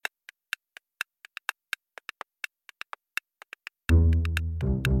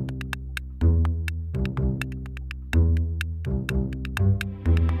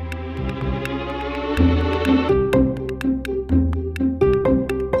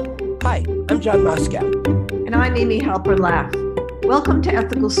Hi, I'm John Moscow. And I'm Amy Halpern-Laff. Welcome to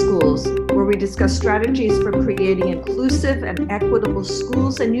Ethical Schools, where we discuss strategies for creating inclusive and equitable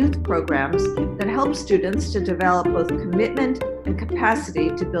schools and youth programs that help students to develop both commitment and capacity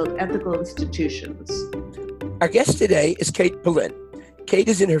to build ethical institutions. Our guest today is Kate Polin. Kate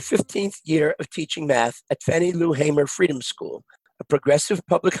is in her 15th year of teaching math at Fannie Lou Hamer Freedom School, a progressive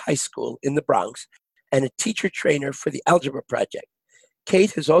public high school in the Bronx, and a teacher trainer for the Algebra Project.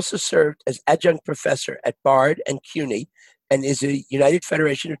 Kate has also served as adjunct professor at Bard and CUNY and is a United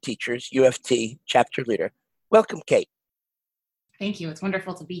Federation of Teachers, UFT, chapter leader. Welcome, Kate. Thank you. It's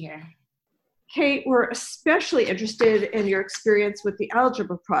wonderful to be here. Kate, we're especially interested in your experience with the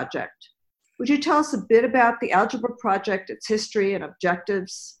Algebra Project. Would you tell us a bit about the Algebra Project, its history and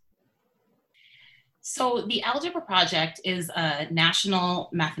objectives? So the Algebra Project is a national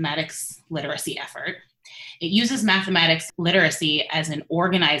mathematics literacy effort. It uses mathematics literacy as an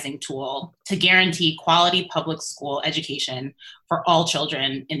organizing tool to guarantee quality public school education for all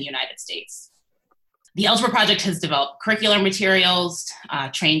children in the United States. The Algebra Project has developed curricular materials,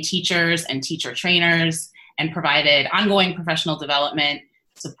 trained teachers and teacher trainers, and provided ongoing professional development,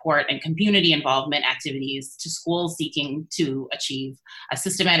 support, and community involvement activities to schools seeking to achieve a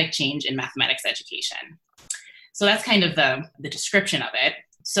systematic change in mathematics education. So that's kind of the description of it.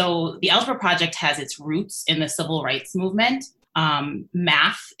 So the Algebra Project has its roots in the civil rights movement.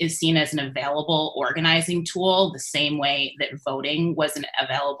 Math is seen as an available organizing tool, the same way that voting was an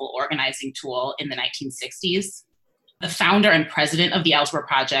available organizing tool in the 1960s. The founder and president of the Algebra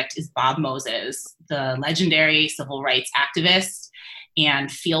Project is Bob Moses, the legendary civil rights activist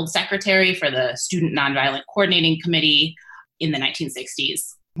and field secretary for the Student Nonviolent Coordinating Committee in the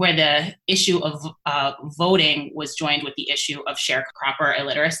 1960s, where the issue of voting was joined with the issue of sharecropper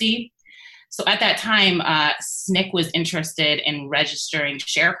illiteracy. So at that time, SNCC was interested in registering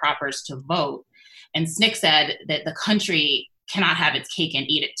sharecroppers to vote. And SNCC said that the country cannot have its cake and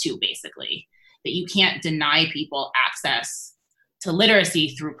eat it too, basically, that you can't deny people access to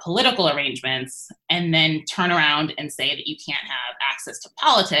literacy through political arrangements and then turn around and say that you can't have access to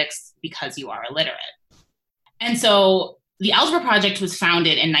politics because you are illiterate. And so the Algebra Project was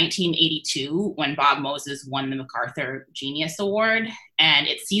founded in 1982 when Bob Moses won the MacArthur Genius Award, and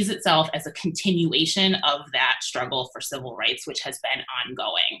it sees itself as a continuation of that struggle for civil rights, which has been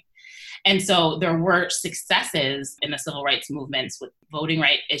ongoing. And so there were successes in the civil rights movements with voting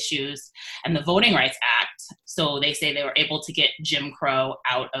rights issues and the Voting Rights Act. So they say they were able to get Jim Crow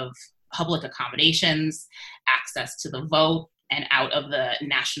out of public accommodations, access to the vote, and out of the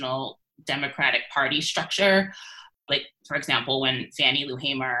National Democratic Party structure. Like, for example, when Fannie Lou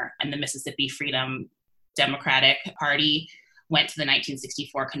Hamer and the Mississippi Freedom Democratic Party went to the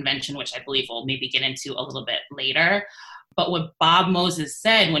 1964 convention, which I believe we'll maybe get into a little bit later. But what Bob Moses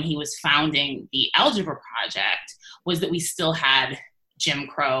said when he was founding the Algebra Project was that we still had Jim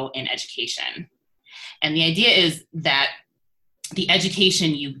Crow in education. And the idea is that the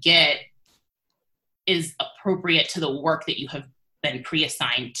education you get is appropriate to the work that you have been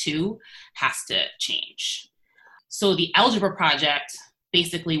pre-assigned to has to change. So the Algebra Project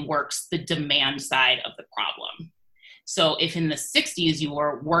basically works the demand side of the problem. So if in the 60s you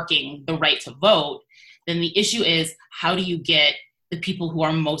were working the right to vote, then the issue is, how do you get the people who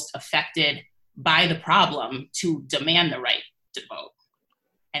are most affected by the problem to demand the right to vote?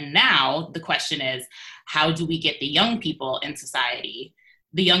 And now the question is, how do we get the young people in society,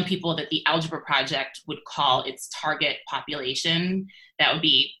 the young people that the Algebra Project would call its target population, that would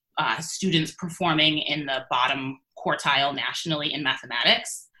be students performing in the bottom quartile nationally in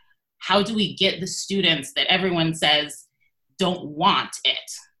mathematics? How do we get the students that everyone says don't want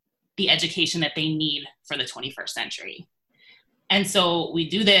it, the education that they need for the 21st century? And so we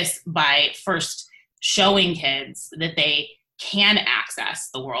do this by first showing kids that they can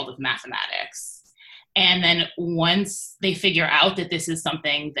access the world of mathematics. And then once they figure out that this is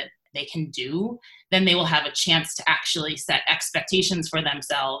something that they can do, then they will have a chance to actually set expectations for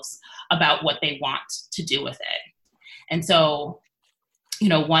themselves about what they want to do with it. And so,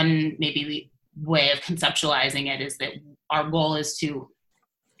 one maybe way of conceptualizing it is that our goal is to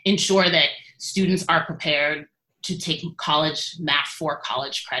ensure that students are prepared to take college math for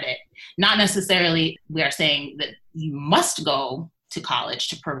college credit. Not necessarily we are saying that you must go to college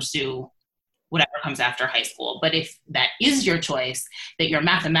to pursue whatever comes after high school, but if that is your choice, that your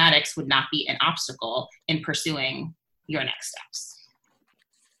mathematics would not be an obstacle in pursuing your next steps.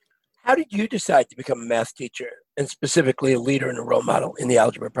 How did you decide to become a math teacher, and specifically a leader and a role model in the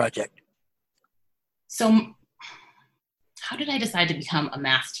Algebra Project? So how did I decide to become a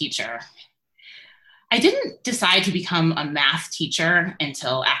math teacher? I didn't decide to become a math teacher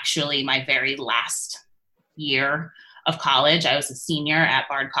until actually my very last year of college. I was a senior at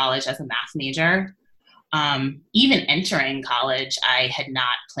Bard College as a math major. Even entering college, I had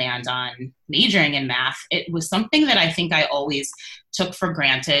not planned on majoring in math. It was something that I think I always took for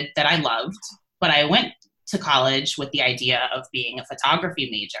granted that I loved, but I went to college with the idea of being a photography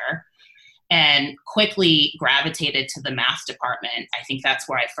major and quickly gravitated to the math department. I think that's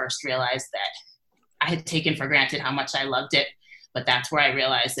where I first realized that I had taken for granted how much I loved it, but that's where I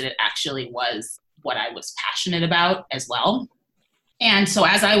realized that it actually was what I was passionate about as well. And so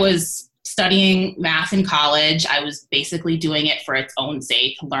as I was studying math in college, I was basically doing it for its own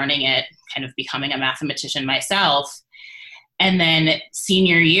sake, learning it, kind of becoming a mathematician myself. And then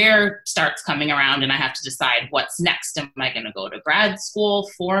senior year starts coming around and I have to decide what's next. Am I going to go to grad school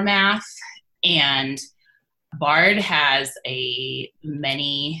for math? And Bard has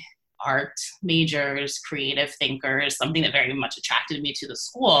many art majors, creative thinkers, something that very much attracted me to the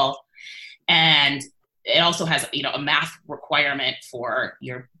school. And it also has, a math requirement for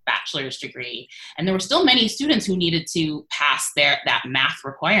your bachelor's degree. And there were still many students who needed to pass that math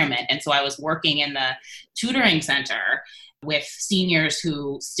requirement. And so I was working in the tutoring center with seniors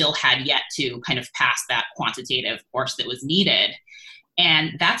who still had yet to kind of pass that quantitative course that was needed.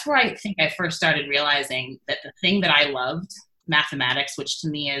 And that's where I think I first started realizing that the thing that I loved, mathematics, which to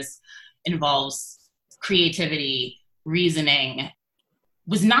me involves creativity, reasoning,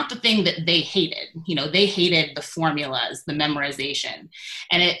 was not the thing that they hated. They hated the formulas, the memorization.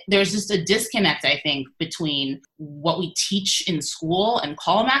 And there's just a disconnect, I think, between what we teach in school and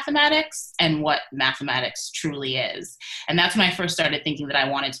call mathematics and what mathematics truly is. And that's when I first started thinking that I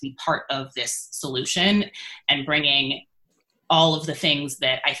wanted to be part of this solution and bringing all of the things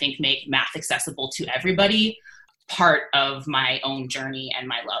that I think make math accessible to everybody part of my own journey and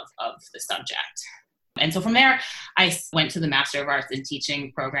my love of the subject. And so from there, I went to the Master of Arts in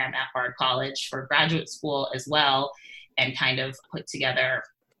Teaching program at Bard College for graduate school as well, and kind of put together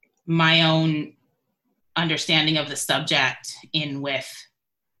my own understanding of the subject in with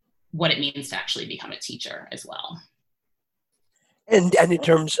what it means to actually become a teacher as well. And in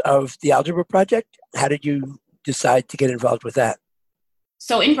terms of the algebra project, how did you decide to get involved with that?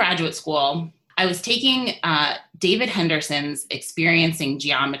 So in graduate school, I was taking David Henderson's Experiencing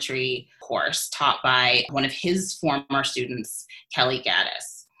Geometry course taught by one of his former students, Kelly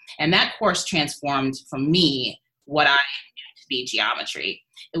Gaddis. And that course transformed for me what I knew to be geometry.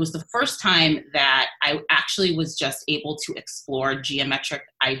 It was the first time that I actually was just able to explore geometric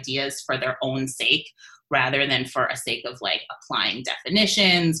ideas for their own sake, rather than for a sake of applying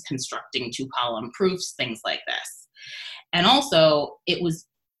definitions, constructing two-column proofs, things like this. And also,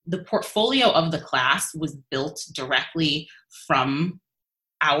 the portfolio of the class was built directly from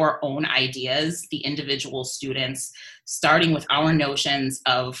our own ideas, the individual students, starting with our notions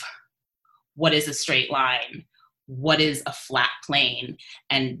of what is a straight line, what is a flat plane,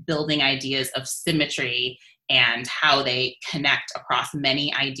 and building ideas of symmetry and how they connect across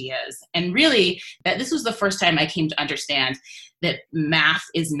many ideas. And really, that this was the first time I came to understand that math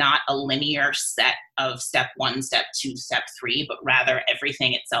is not a linear set of step 1, step 2, step 3, but rather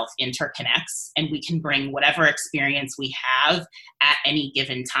everything itself interconnects, and we can bring whatever experience we have at any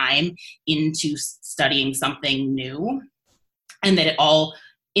given time into studying something new, and that it all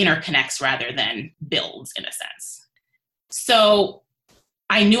interconnects rather than builds in a sense. So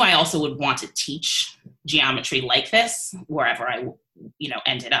I knew I also would want to teach geometry like this wherever I,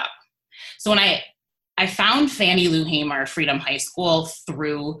 ended up. So when I found Fannie Lou Hamer Freedom High School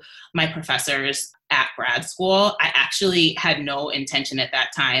through my professors at grad school. I actually had no intention at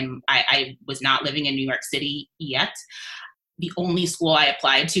that time. I was not living in New York City yet. The only school I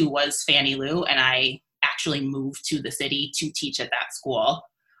applied to was Fannie Lou, and I actually moved to the city to teach at that school.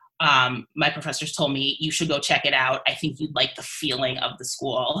 My professors told me, you should go check it out. I think you'd like the feeling of the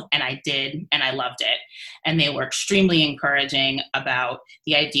school. And I did, and I loved it. And they were extremely encouraging about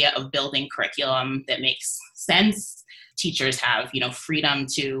the idea of building curriculum that makes sense. Teachers have, freedom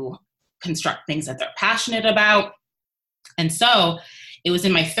to construct things that they're passionate about. And so it was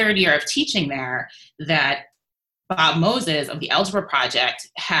in my third year of teaching there that Bob Moses of the Algebra Project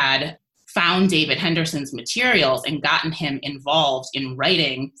had found David Henderson's materials and gotten him involved in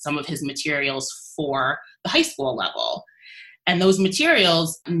writing some of his materials for the high school level. And those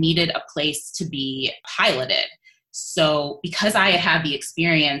materials needed a place to be piloted. So because I had the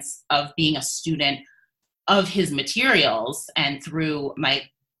experience of being a student of his materials, and through my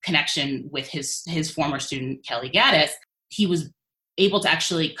connection with his former student, Kelly Gaddis, he was able to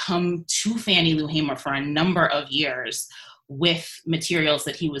actually come to Fannie Lou Hamer for a number of years with materials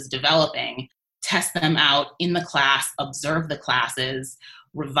that he was developing test them out in the class, observe the classes,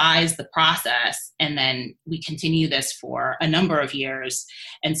 revise the process, and then we continue this for a number of years.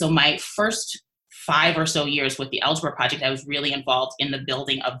 And so my first 5 or so years with the Algebra Project, I was really involved in the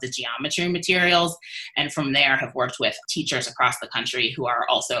building of the geometry materials, and from there have worked with teachers across the country who are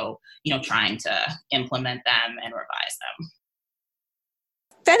also, trying to implement them and revise them.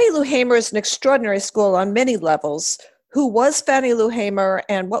 Fannie Lou Hamer is an extraordinary school on many levels. Who was Fannie Lou Hamer,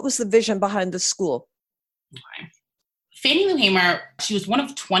 and what was the vision behind the school? Okay. Fannie Lou Hamer, she was one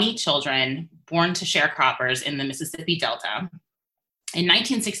of 20 children born to sharecroppers in the Mississippi Delta. In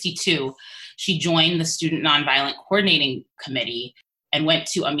 1962, she joined the Student Nonviolent Coordinating Committee and went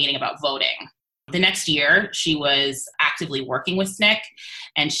to a meeting about voting. The next year, she was actively working with SNCC,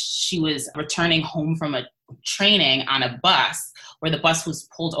 and she was returning home from a training on a bus where the bus was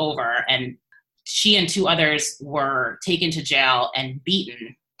pulled over, and she and 2 others were taken to jail and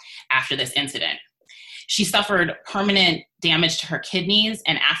beaten after this incident. She suffered permanent damage to her kidneys,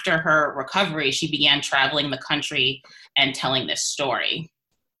 and after her recovery, she began traveling the country and telling this story.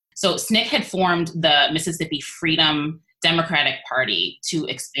 So SNCC had formed the Mississippi Freedom Democratic Party to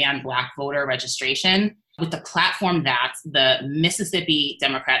expand Black voter registration with the platform that the Mississippi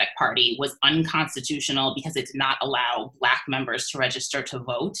Democratic Party was unconstitutional because it did not allow Black members to register to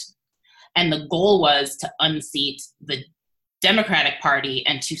vote. And the goal was to unseat the Democratic Party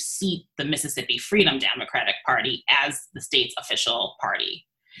and to seat the Mississippi Freedom Democratic Party as the state's official party.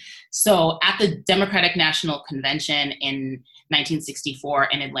 So at the Democratic National Convention in 1964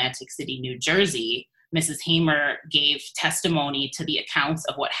 in Atlantic City, New Jersey, Mrs. Hamer gave testimony to the accounts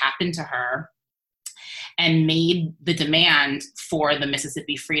of what happened to her and made the demand for the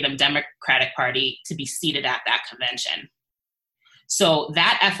Mississippi Freedom Democratic Party to be seated at that convention. So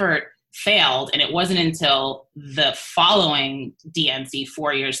that effort failed, and it wasn't until the following DNC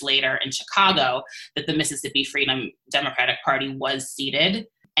 4 years later in Chicago that the Mississippi Freedom Democratic Party was seated.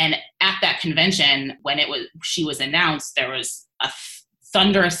 And at that convention, when she was announced, there was a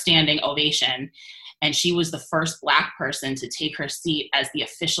thunderous standing ovation, and she was the first Black person to take her seat as the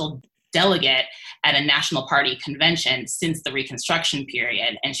official delegate at a national party convention since the Reconstruction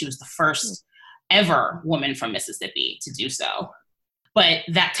period, and she was the first ever woman from Mississippi to do so. But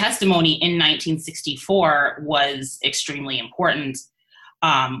that testimony in 1964 was extremely important.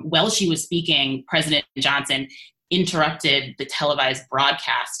 While she was speaking, President Johnson interrupted the televised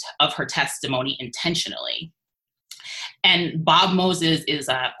broadcast of her testimony intentionally. And Bob Moses is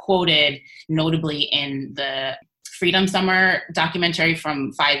quoted notably in the Freedom Summer documentary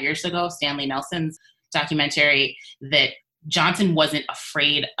from 5 years ago, Stanley Nelson's documentary, that Johnson wasn't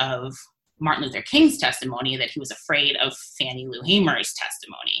afraid of Martin Luther King's testimony, that he was afraid of Fannie Lou Hamer's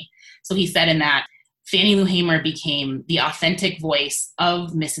testimony. So he said in that, Fannie Lou Hamer became the authentic voice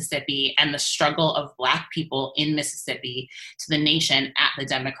of Mississippi and the struggle of Black people in Mississippi to the nation at the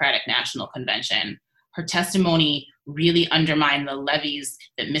Democratic National Convention. Her testimony really undermined the levees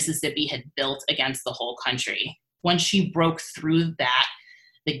that Mississippi had built against the whole country. Once she broke through that,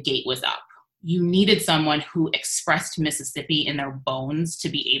 the gate was up. You needed someone who expressed Mississippi in their bones to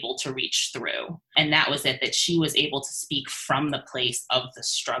be able to reach through. And that was it, that she was able to speak from the place of the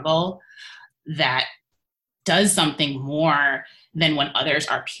struggle that does something more than when others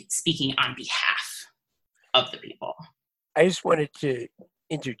are speaking on behalf of the people. I just wanted to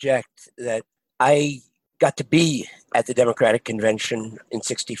interject that I got to be at the Democratic Convention in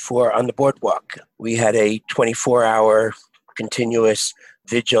 '64 on the boardwalk. We had a 24-hour continuous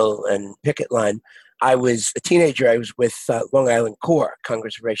vigil and picket line. I was a teenager. I was with Long Island CORE,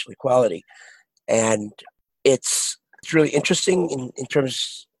 Congress of Racial Equality. And it's really interesting in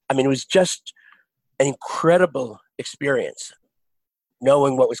terms, it was just an incredible experience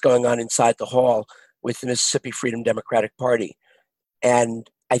knowing what was going on inside the hall with the Mississippi Freedom Democratic Party. And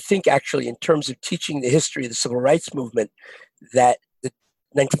I think actually in terms of teaching the history of the civil rights movement, that the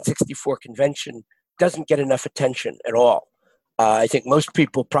 1964 convention doesn't get enough attention at all. I think most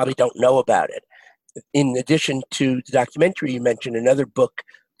people probably don't know about it. In addition to the documentary you mentioned, another book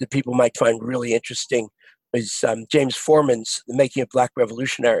that people might find really interesting is James Foreman's The Making of Black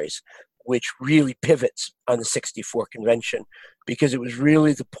Revolutionaries, which really pivots on the '64 convention, because it was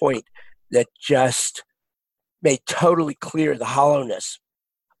really the point that just made totally clear the hollowness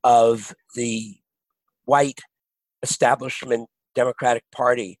of the white establishment Democratic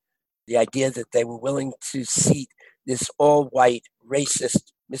Party, the idea that they were willing to seat this all-white,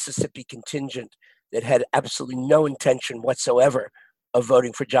 racist Mississippi contingent that had absolutely no intention whatsoever of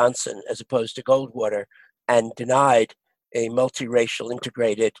voting for Johnson as opposed to Goldwater, and denied a multiracial,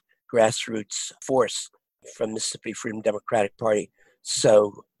 integrated grassroots force from Mississippi Freedom Democratic Party.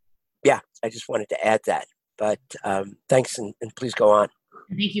 So Yeah, I just wanted to add that. But thanks, and please go on.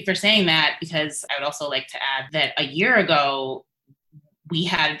 Thank you for saying that, because I would also like to add that a year ago, we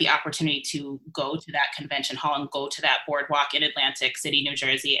had the opportunity to go to that convention hall and go to that boardwalk in Atlantic City, New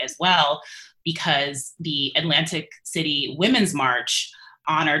Jersey as well, because the Atlantic City Women's March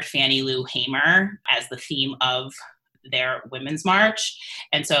honored Fannie Lou Hamer as the theme of their Women's March.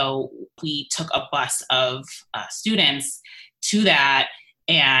 And so we took a bus of students to that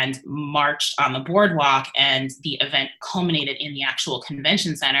and marched on the boardwalk, and the event culminated in the actual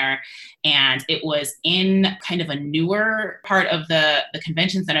convention center. And it was in kind of a newer part of the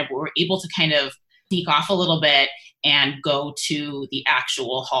convention center, but we were able to kind of sneak off a little bit and go to the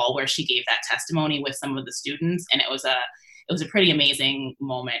actual hall where she gave that testimony with some of the students. And it was a pretty amazing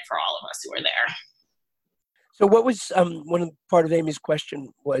moment for all of us who were there. So what was part of Amy's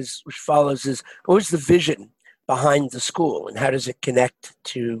question was, which follows, is what was the vision behind the school, and how does it connect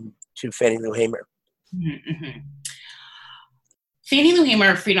to Fannie Lou Hamer? Mm-hmm. Fannie Lou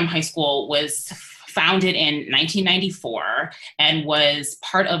Hamer Freedom High School was founded in 1994 and was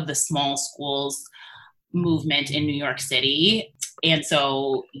part of the small schools movement in New York City. And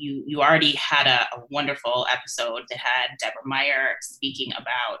so you already had a wonderful episode that had Deborah Meyer speaking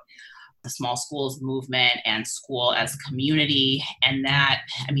about the small schools movement and school as a community. And that,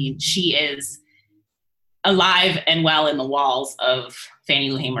 I mean, she is alive and well in the walls of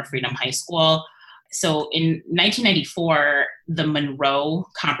Fannie Lou Hamer Freedom High School. So in 1994, the Monroe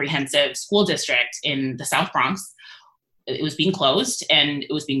Comprehensive School District in the South Bronx, it was being closed and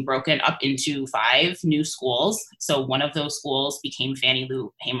it was being broken up into 5 new schools. So one of those schools became Fannie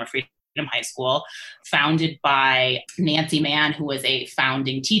Lou Hamer Freedom High School, founded by Nancy Mann, who was a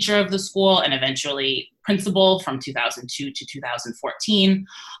founding teacher of the school and eventually principal from 2002 to 2014,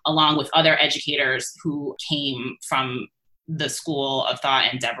 along with other educators who came from the School of Thought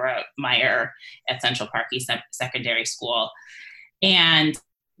and Deborah Meyer at Central Park East Secondary School. And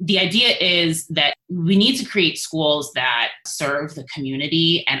the idea is that we need to create schools that serve the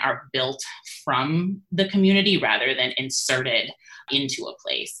community and are built from the community rather than inserted into a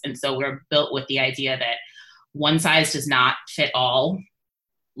place. And so we're built with the idea that one size does not fit all.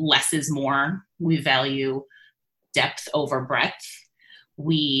 Less is more. We value depth over breadth.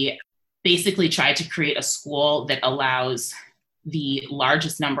 We basically try to create a school that allows the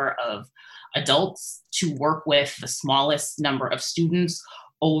largest number of adults to work with the smallest number of students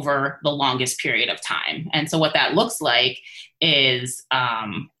over the longest period of time. And so what that looks like is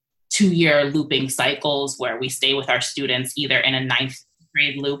 2-year looping cycles where we stay with our students either in a 9th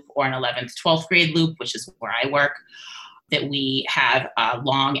grade loop or an 11th, 12th grade loop, which is where I work, that we have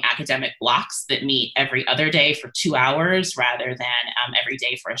long academic blocks that meet every other day for 2 hours rather than every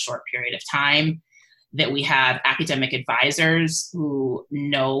day for a short period of time, that we have academic advisors who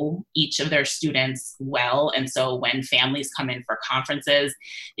know each of their students well. And so when families come in for conferences,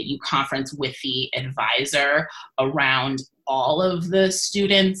 that you conference with the advisor around all of the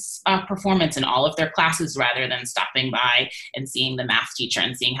students' performance in all of their classes rather than stopping by and seeing the math teacher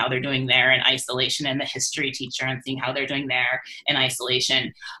and seeing how they're doing there in isolation, and the history teacher and seeing how they're doing there in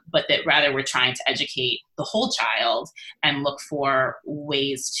isolation, but that rather we're trying to educate the whole child and look for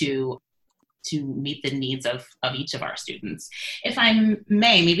ways to meet the needs of each of our students. If I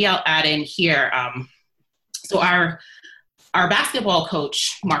may, maybe I'll add in here. So our basketball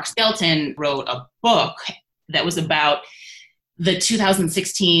coach, Mark Skelton, wrote a book that was about the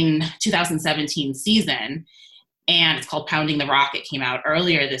 2016-2017 season, and it's called Pounding the Rock. It came out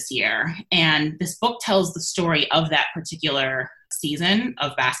earlier this year. And this book tells the story of that particular season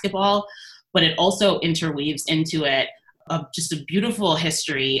of basketball, but it also interweaves into it just a beautiful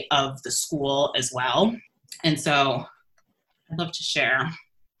history of the school as well. And so I'd love to share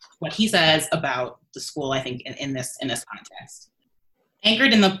what he says about the school, I think, in this context.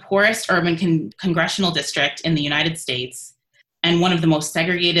 Anchored in the poorest urban congressional district in the United States and one of the most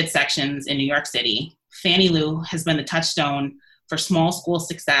segregated sections in New York City, Fannie Lou has been the touchstone for small school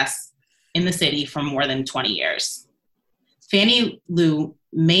success in the city for more than 20 years. Fannie Lou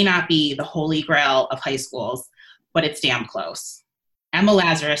may not be the holy grail of high schools, but it's damn close. Emma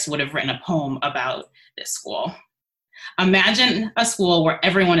Lazarus would have written a poem about this school. Imagine a school where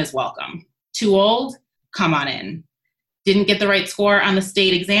everyone is welcome. Too old? Come on in. Didn't get the right score on the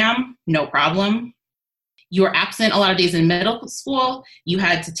state exam? No problem. You were absent a lot of days in middle school. You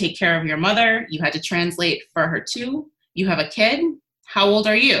had to take care of your mother. You had to translate for her too. You have a kid? How old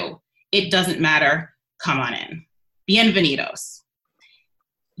are you? It doesn't matter. Come on in. Bienvenidos.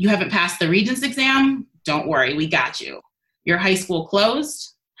 You haven't passed the Regents exam? Don't worry, we got you. Your high school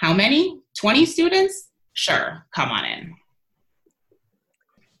closed? How many? 20 students? Sure, come on in.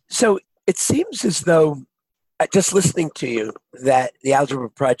 So it seems as though, just listening to you, that the Algebra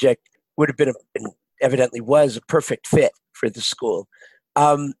Project would have been, and evidently was, a perfect fit for the school.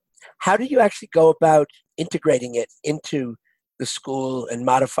 How do you actually go about integrating it into the school and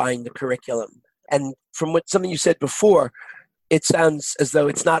modifying the curriculum? And from what something you said before, it sounds as though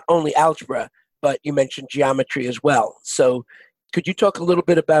it's not only algebra, but you mentioned geometry as well. So could you talk a little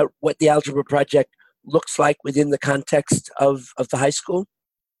bit about what the Algebra Project looks like within the context of the high school?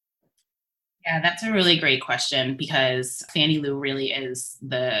 Yeah, that's a really great question because Fannie Lou really is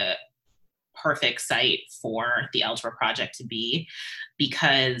the perfect site for the Algebra Project to be,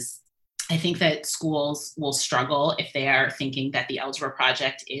 because I think that schools will struggle if they are thinking that the Algebra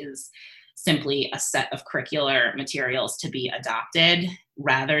Project is simply a set of curricular materials to be adopted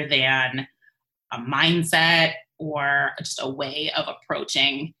rather than a mindset or just a way of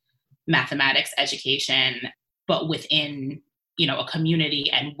approaching mathematics education, but within, a community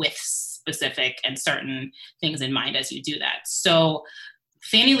and with specific and certain things in mind as you do that. So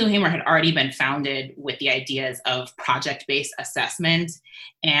Fannie Lou Hamer had already been founded with the ideas of project-based assessment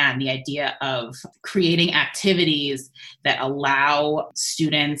and the idea of creating activities that allow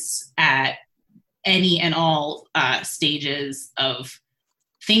students at any and all stages of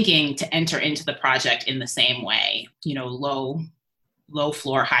thinking to enter into the project in the same way, low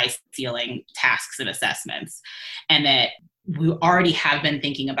floor, high ceiling tasks and assessments, and that we already have been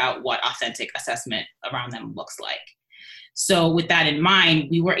thinking about what authentic assessment around them looks like. So with that in mind,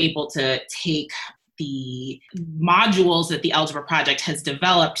 we were able to take the modules that the Algebra Project has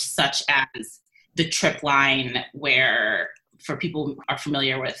developed, such as the trip line, where, for people who are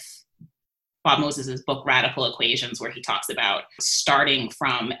familiar with Bob Moses' book, Radical Equations, where he talks about starting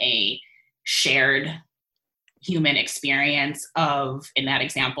from a shared human experience of, in that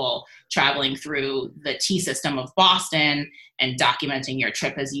example, traveling through the T system of Boston and documenting your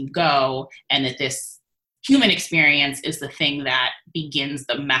trip as you go, and that this human experience is the thing that begins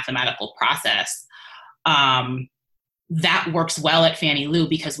the mathematical process. That works well at Fannie Lou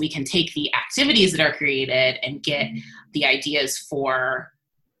because we can take the activities that are created and get the ideas for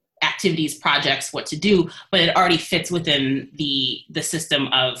activities, projects, what to do, but it already fits within the system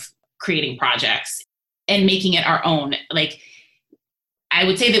of creating projects and making it our own. Like, I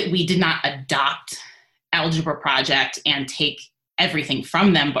would say that we did not adopt Algebra Project and take everything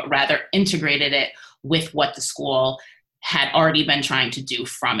from them, but rather integrated it with what the school had already been trying to do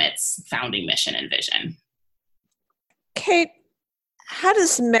from its founding mission and vision. Kate, how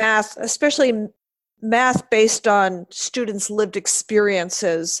does math, especially math based on students' lived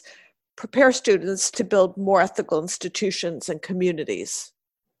experiences, prepare students to build more ethical institutions and communities?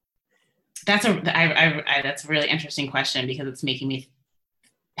 That's a really interesting question, because it's making me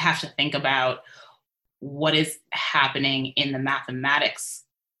have to think about what is happening in the mathematics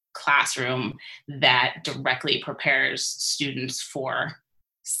classroom that directly prepares students for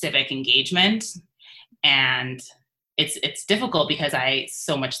civic engagement. And it's difficult because I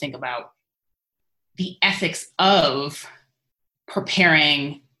so much think about the ethics of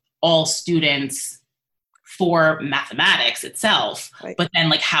preparing all students for mathematics itself, right. But then,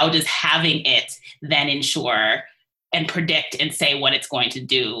 like, how does having it then ensure and predict and say what it's going to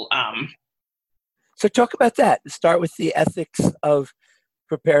do? So talk about that. Start with the ethics of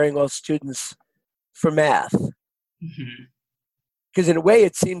preparing all students for math. Because in a way,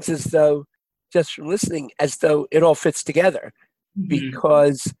 it seems as though, just from listening, as though it all fits together.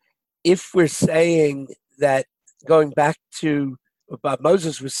 Because if we're saying that, going back to what Bob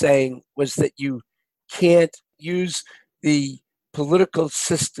Moses was saying, was that you can't use the political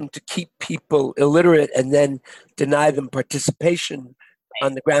system to keep people illiterate and then deny them participation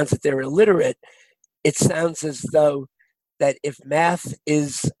on the grounds that they're illiterate, it sounds as though that if math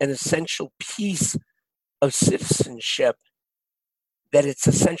is an essential piece of citizenship, that it's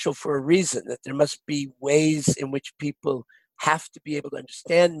essential for a reason, that there must be ways in which people have to be able to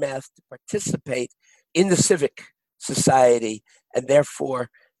understand math to participate in the civic society, and therefore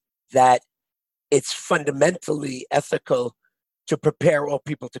that it's fundamentally ethical to prepare all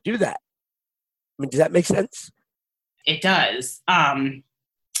people to do that. I mean, does that make sense? It does. I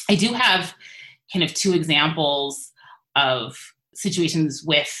do have kind of two examples of situations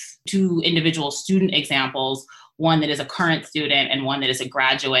with two individual student examples, one that is a current student and one that is a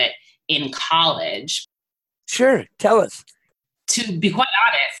graduate in college. Sure, tell us. To be quite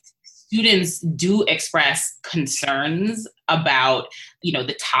honest, students do express concerns about,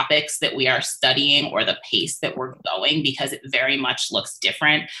 the topics that we are studying or the pace that we're going, because it very much looks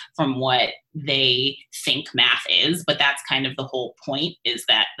different from what they think math is. But that's kind of the whole point, is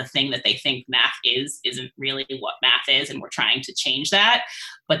that the thing that they think math isn't really what math is. And we're trying to change that.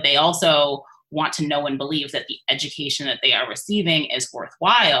 But they also want to know and believe that the education that they are receiving is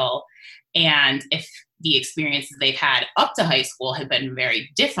worthwhile. And if the experiences they've had up to high school have been very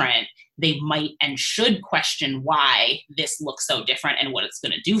different, they might and should question why this looks so different and what it's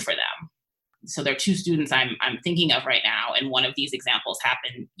going to do for them. So there are two students I'm thinking of right now, and one of these examples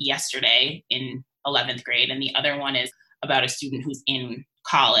happened yesterday in 11th grade, and the other one is about a student who's in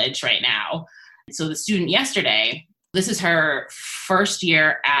college right now. So the student yesterday, this is her first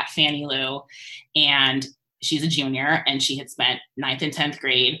year at Fannie Lou, and she's a junior, and she had spent 9th and 10th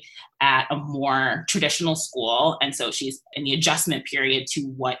grade at a more traditional school. And so she's in the adjustment period to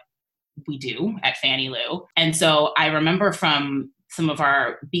what we do at Fannie Lou. And so I remember from some of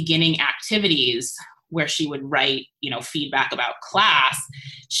our beginning activities where she would write, feedback about class,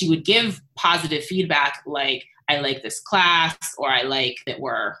 she would give positive feedback like, I like this class, or I like that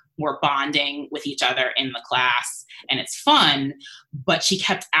we're bonding with each other in the class and it's fun. But she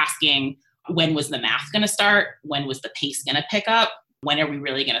kept asking, when was the math going to start? When was the pace going to pick up? When are we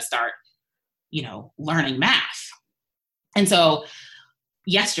really going to start, learning math? And so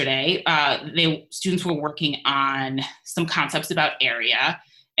yesterday, students were working on some concepts about area,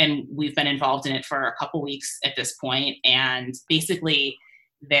 and we've been involved in it for a couple weeks at this point. And basically,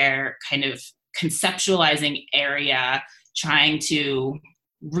 they're kind of conceptualizing area, trying to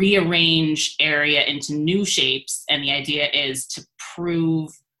rearrange area into new shapes. And the idea is to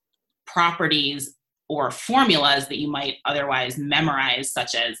prove properties or formulas that you might otherwise memorize,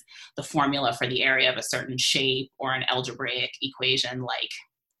 such as the formula for the area of a certain shape, or an algebraic equation like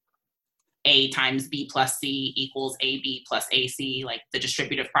A times B plus C equals AB plus AC, like the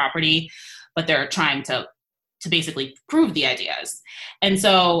distributive property. But they're trying to basically prove the ideas. And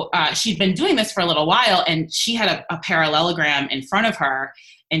so she'd been doing this for a little while, and she had a parallelogram in front of her,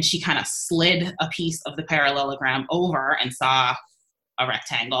 and she kind of slid a piece of the parallelogram over and saw a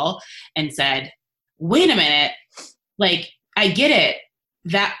rectangle and said, wait a minute, like, I get it.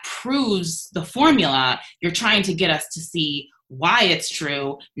 That proves the formula. You're trying to get us to see why it's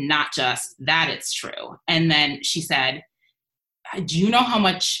true, not just that it's true. And then she said, do you know how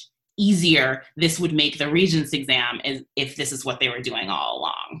much easier this would make the Regents exam if this is what they were doing all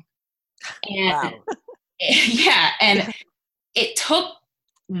along? And wow. Yeah, and it took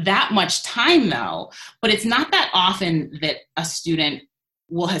that much time though, but it's not that often that a student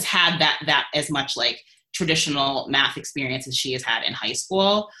has had that as much like traditional math experience as she has had in high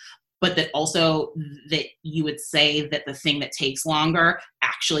school, but that also that you would say that the thing that takes longer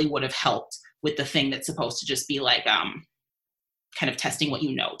actually would have helped with the thing that's supposed to just be like kind of testing what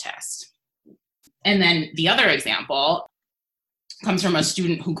you know test. And then the other example comes from a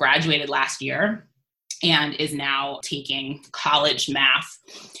student who graduated last year and is now taking college math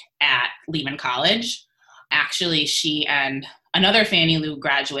at Lehman College. Actually, she and another Fannie Lou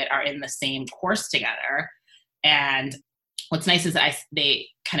graduate are in the same course together. And what's nice is I see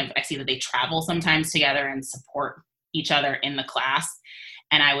that they travel sometimes together and support each other in the class.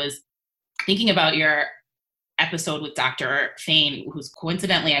 And I was thinking about your episode with Dr. Fain, who's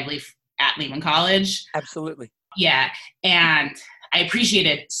coincidentally, I believe, at Lehman College. Absolutely. Yeah. And I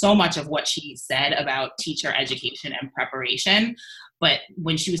appreciated so much of what she said about teacher education and preparation. But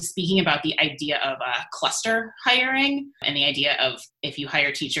when she was speaking about the idea of cluster hiring and the idea of if you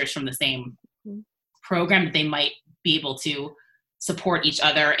hire teachers from the same program, that they might be able to support each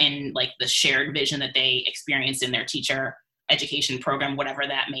other in like the shared vision that they experienced in their teacher education program, whatever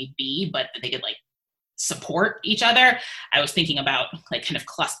that may be, but that they could like support each other. I was thinking about like kind of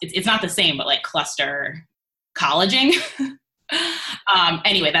it's not the same, but like cluster colleging.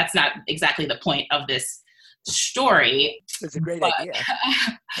 Anyway, that's not exactly the point of this story. It's a great idea.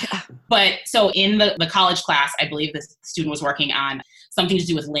 But so in the college class, I believe the student was working on something to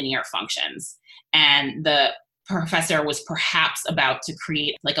do with linear functions. And the professor was perhaps about to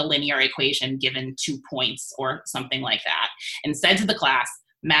create like a linear equation given 2 points or something like that, and said to the class,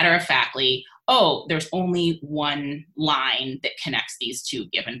 matter-of-factly, oh, there's only one line that connects these two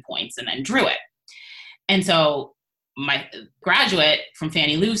given points, and then drew it. And so my graduate from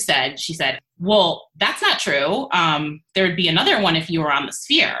Fannie Lou said, well, that's not true. There would be another one if you were on the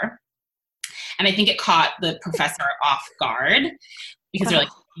sphere. And I think it caught the professor off guard because they're like,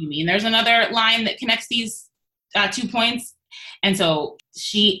 you mean there's another line that connects these 2 points? And so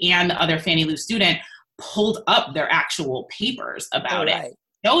she and the other Fannie Lou student pulled up their actual papers about it.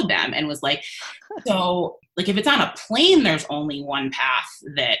 showed them and was like, so like if it's on a plane, there's only one path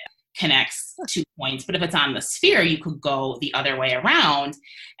that connects 2 points. But if it's on the sphere, you could go the other way around.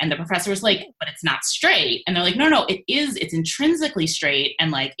 And the professor was like, but it's not straight. And they're like, no, it is. It's intrinsically straight.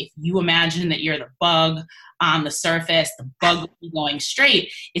 And like, if you imagine that you're the bug on the surface, the bug will be going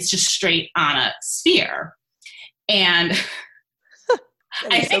straight. It's just straight on a sphere. And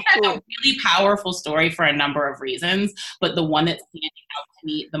I think that's a really powerful story for a number of reasons, but the one that's standing out to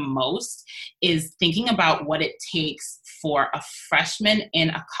me the most is thinking about what it takes for a freshman in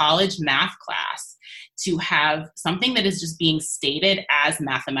a college math class to have something that is just being stated as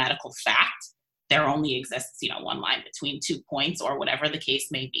mathematical fact. There only exists, one line between 2 points or whatever the case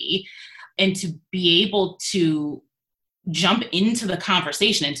may be, and to be able to jump into the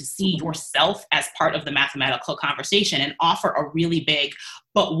conversation and to see yourself as part of the mathematical conversation and offer a really big,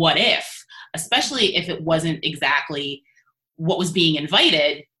 but what if, especially if it wasn't exactly what was being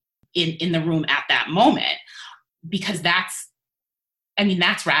invited in the room at that moment, because that's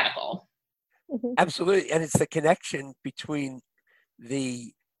radical. Absolutely. And it's the connection between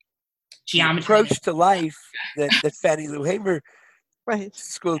the geometry approach to life that Fannie Lou Hamer right.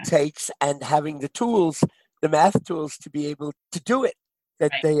 School takes, and having the tools, the math tools, to be able to do it,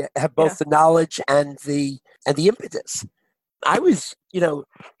 that they have both the knowledge and the impetus. I was, a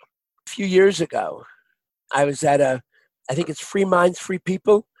few years ago, I was at I think it's Free Minds, Free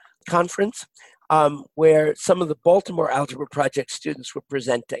People conference, where some of the Baltimore Algebra Project students were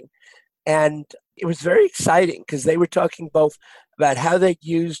presenting. And it was very exciting because they were talking both about how they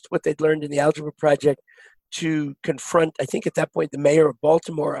used what they'd learned in the Algebra Project to confront, I think at that point, the mayor of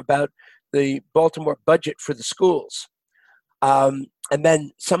Baltimore about the Baltimore budget for the schools. And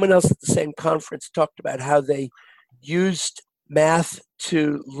then someone else at the same conference talked about how they used math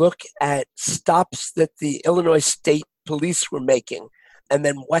to look at stops that the Illinois State Police were making, and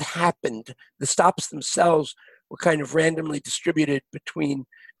then what happened. The stops themselves were kind of randomly distributed between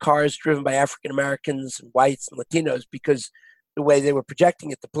cars driven by African Americans and whites and Latinos, because the way they were projecting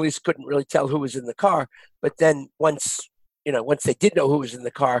it, the police couldn't really tell who was in the car. But then once they did know who was in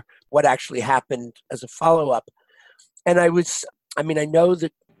the car, what actually happened as a follow-up. And I know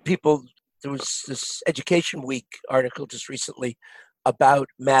that there was this Education Week article just recently about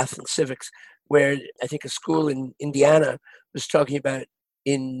math and civics, where I think a school in Indiana was talking about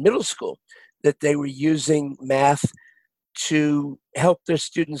in middle school that they were using math to help their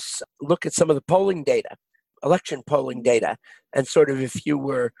students look at some of the polling data, election polling data, and sort of if you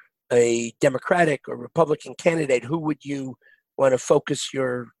were a Democratic or Republican candidate, who would you want to focus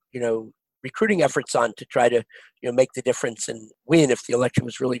your, recruiting efforts on to try to, make the difference and win if the election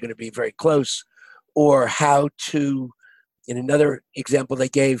was really going to be very close, or how to, in another example they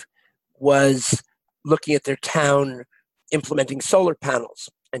gave, was looking at their town implementing solar panels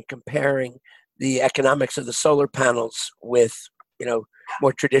and comparing the economics of the solar panels with,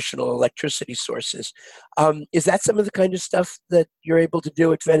 more traditional electricity sources. Is that some of the kind of stuff that you're able to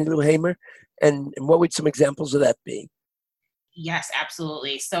do at Fannie Lou Hamer? And what would some examples of that be? Yes,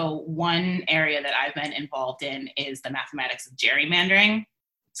 absolutely. So one area that I've been involved in is the mathematics of gerrymandering.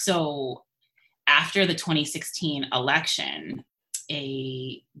 So after the 2016 election,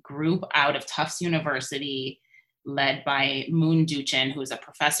 a group out of Tufts University, led by Moon Duchin, who's a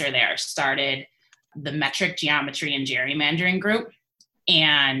professor there, started the Metric Geometry and Gerrymandering Group.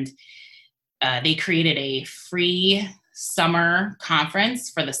 And they created a free summer conference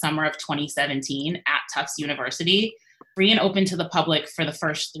for the summer of 2017 at Tufts University, free and open to the public for the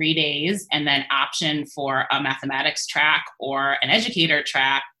first 3 days, and then option for a mathematics track or an educator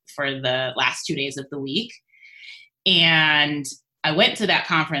track for the last 2 days of the week. And I went to that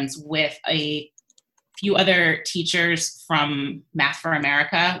conference with a few other teachers from Math for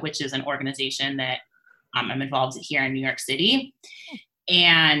America, which is an organization that I'm involved in here in New York City.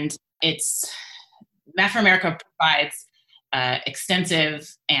 And Math for America provides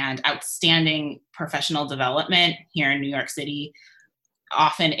extensive and outstanding professional development here in New York City.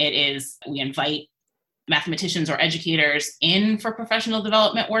 Often we invite mathematicians or educators in for professional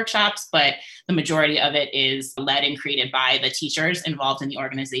development workshops, but the majority of it is led and created by the teachers involved in the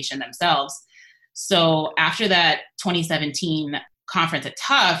organization themselves. So after that 2017 conference at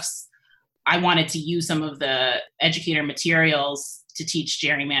Tufts, I wanted to use some of the educator materials to teach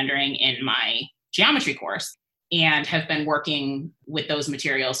gerrymandering in my geometry course, and have been working with those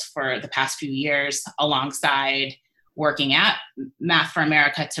materials for the past few years alongside working at Math for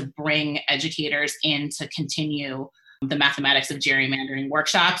America to bring educators in to continue the mathematics of gerrymandering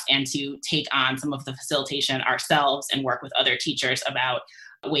workshops and to take on some of the facilitation ourselves and work with other teachers about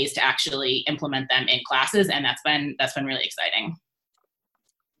ways to actually implement them in classes. And that's been really exciting.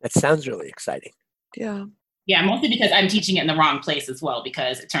 That sounds really exciting. Yeah. Yeah, mostly because I'm teaching it in the wrong place as well,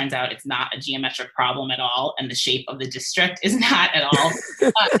 because it turns out it's not a geometric problem at all, and the shape of the district is not at all. So I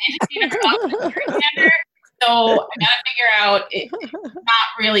got to figure out it's not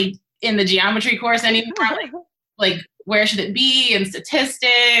really in the geometry course anymore. Like where should it be in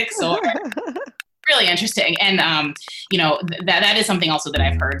statistics? Or really interesting. And, that is something also that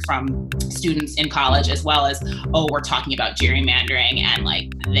I've heard from students in college, as well as, we're talking about gerrymandering, and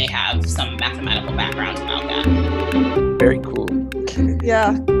like they have some mathematical backgrounds about that. Very cool.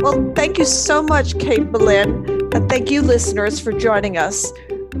 Yeah. Well, thank you so much, Kate Boleyn. And thank you, listeners, for joining us.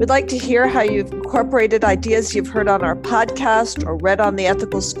 We'd like to hear how you've incorporated ideas you've heard on our podcast or read on the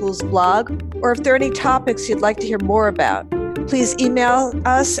Ethical Schools blog, or if there are any topics you'd like to hear more about. Please email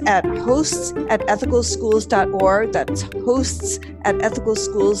us at hosts@ethicalschools.org. That's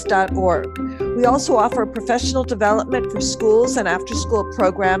hosts@ethicalschools.org. We also offer professional development for schools and after-school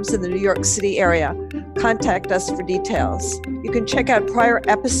programs in the New York City area. Contact us for details. You can check out prior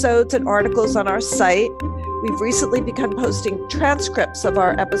episodes and articles on our site. We've recently begun posting transcripts of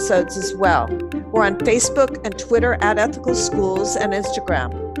our episodes as well. We're on Facebook and Twitter at Ethical Schools, and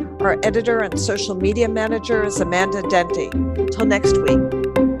Instagram. Our editor and social media manager is Amanda Denty. Till next week.